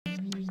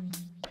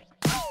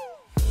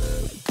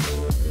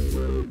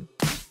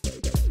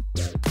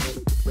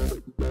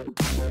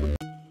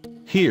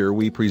Here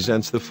we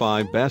presents the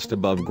 5 best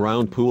above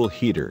ground pool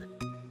heater.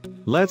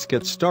 Let's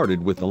get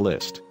started with the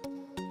list.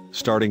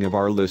 Starting of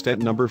our list at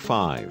number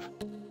 5.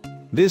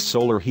 This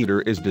solar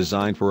heater is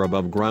designed for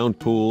above ground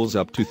pools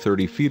up to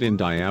 30 feet in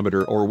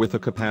diameter or with a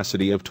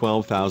capacity of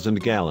 12,000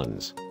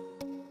 gallons.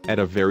 At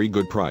a very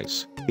good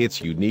price,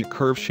 its unique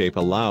curve shape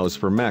allows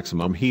for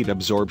maximum heat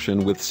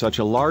absorption with such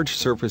a large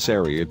surface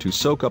area to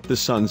soak up the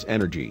sun's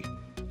energy.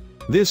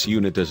 This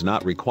unit does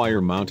not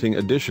require mounting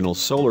additional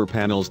solar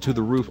panels to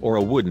the roof or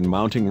a wooden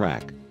mounting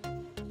rack.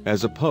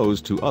 As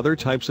opposed to other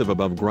types of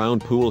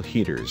above-ground pool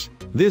heaters,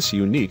 this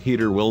unique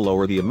heater will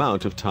lower the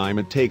amount of time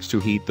it takes to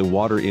heat the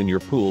water in your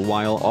pool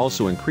while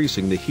also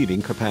increasing the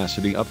heating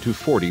capacity up to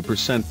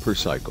 40% per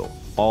cycle,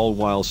 all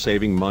while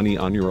saving money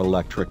on your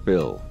electric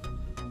bill.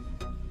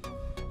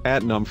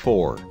 At number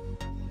 4.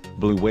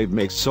 Blue Wave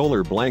makes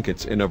solar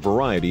blankets in a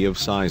variety of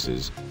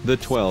sizes. The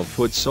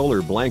 12-foot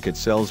solar blanket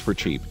sells for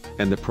cheap,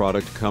 and the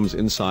product comes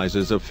in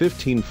sizes of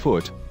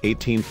 15-foot,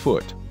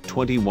 18-foot,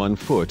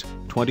 21-foot,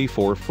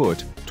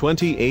 24-foot,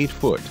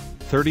 28-foot,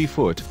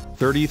 30-foot,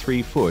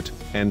 33-foot,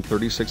 and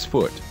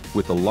 36-foot,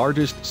 with the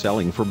largest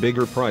selling for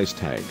bigger price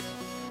tag.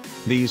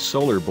 These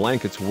solar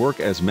blankets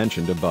work as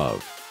mentioned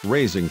above,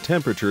 raising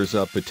temperatures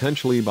up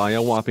potentially by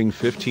a whopping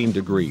 15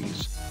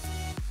 degrees.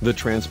 The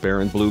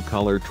transparent blue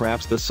color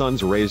traps the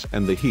sun's rays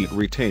and the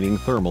heat-retaining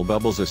thermal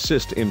bubbles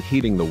assist in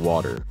heating the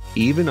water,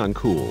 even on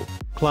cool,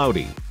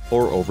 cloudy,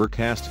 or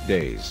overcast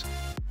days.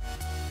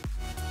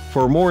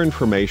 For more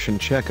information,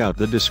 check out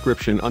the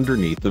description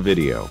underneath the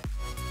video.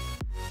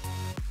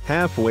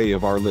 Halfway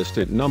of our list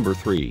at number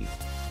 3.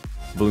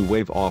 Blue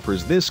Wave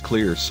offers this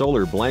clear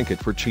solar blanket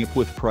for cheap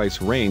with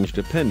price range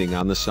depending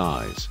on the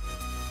size.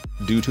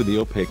 Due to the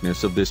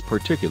opaqueness of this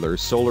particular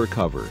solar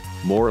cover,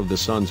 more of the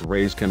sun's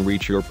rays can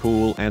reach your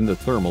pool and the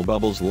thermal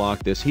bubbles lock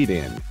this heat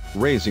in,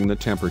 raising the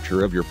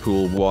temperature of your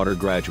pool water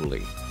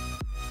gradually.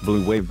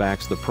 Blue Wave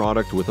backs the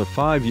product with a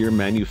 5-year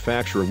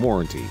manufacturer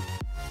warranty.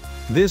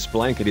 This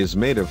blanket is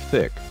made of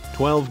thick,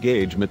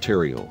 12-gauge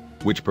material,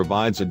 which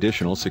provides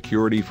additional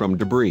security from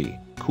debris,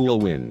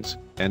 cool winds,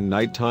 and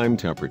nighttime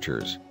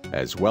temperatures,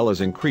 as well as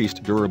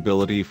increased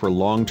durability for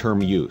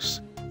long-term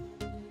use.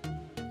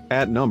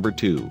 At number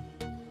 2.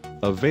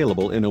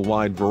 Available in a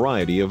wide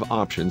variety of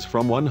options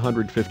from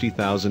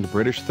 150,000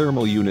 British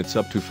thermal units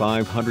up to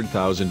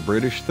 500,000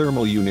 British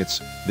thermal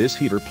units, this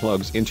heater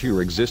plugs into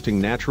your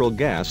existing natural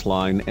gas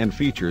line and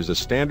features a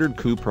standard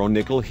SolarPRO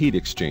nickel heat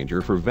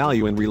exchanger for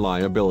value and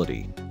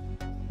reliability.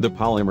 The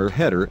polymer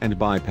header and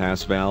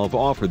bypass valve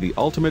offer the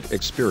ultimate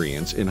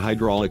experience in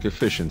hydraulic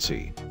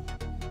efficiency.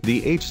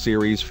 The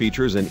H-Series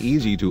features an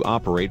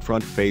easy-to-operate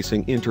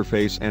front-facing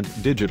interface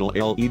and digital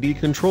LED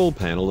control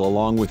panel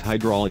along with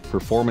hydraulic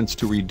performance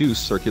to reduce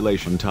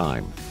circulation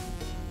time.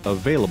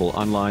 Available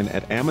online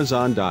at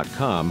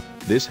Amazon.com,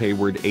 this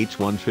Hayward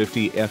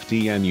H150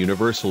 FDN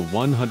Universal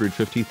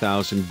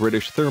 150,000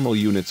 British thermal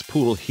units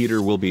pool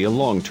heater will be a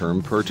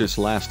long-term purchase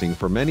lasting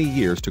for many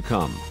years to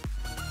come.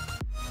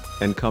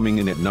 And coming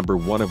in at number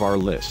 1 of our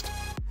list.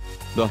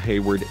 The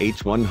Hayward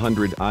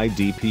H100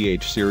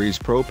 IDPH Series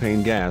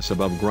propane gas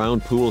above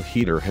ground pool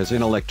heater has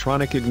an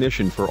electronic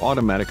ignition for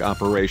automatic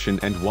operation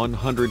and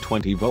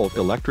 120-volt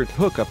electric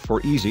hookup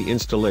for easy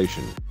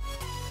installation.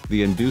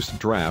 The induced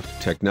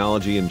draft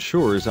technology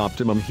ensures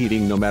optimum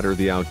heating no matter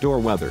the outdoor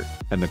weather,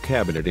 and the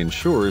cabinet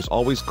ensures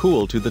always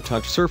cool to the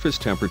touch surface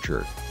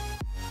temperature.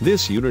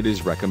 This unit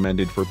is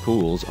recommended for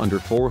pools under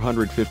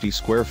 450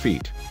 square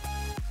feet.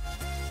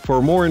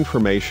 For more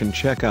information,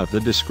 check out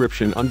the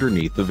description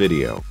underneath the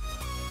video.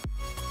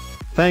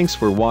 Thanks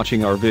for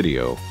watching our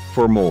video.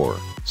 For more,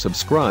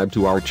 subscribe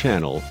to our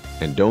channel,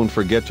 and don't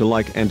forget to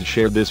like and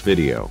share this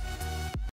video.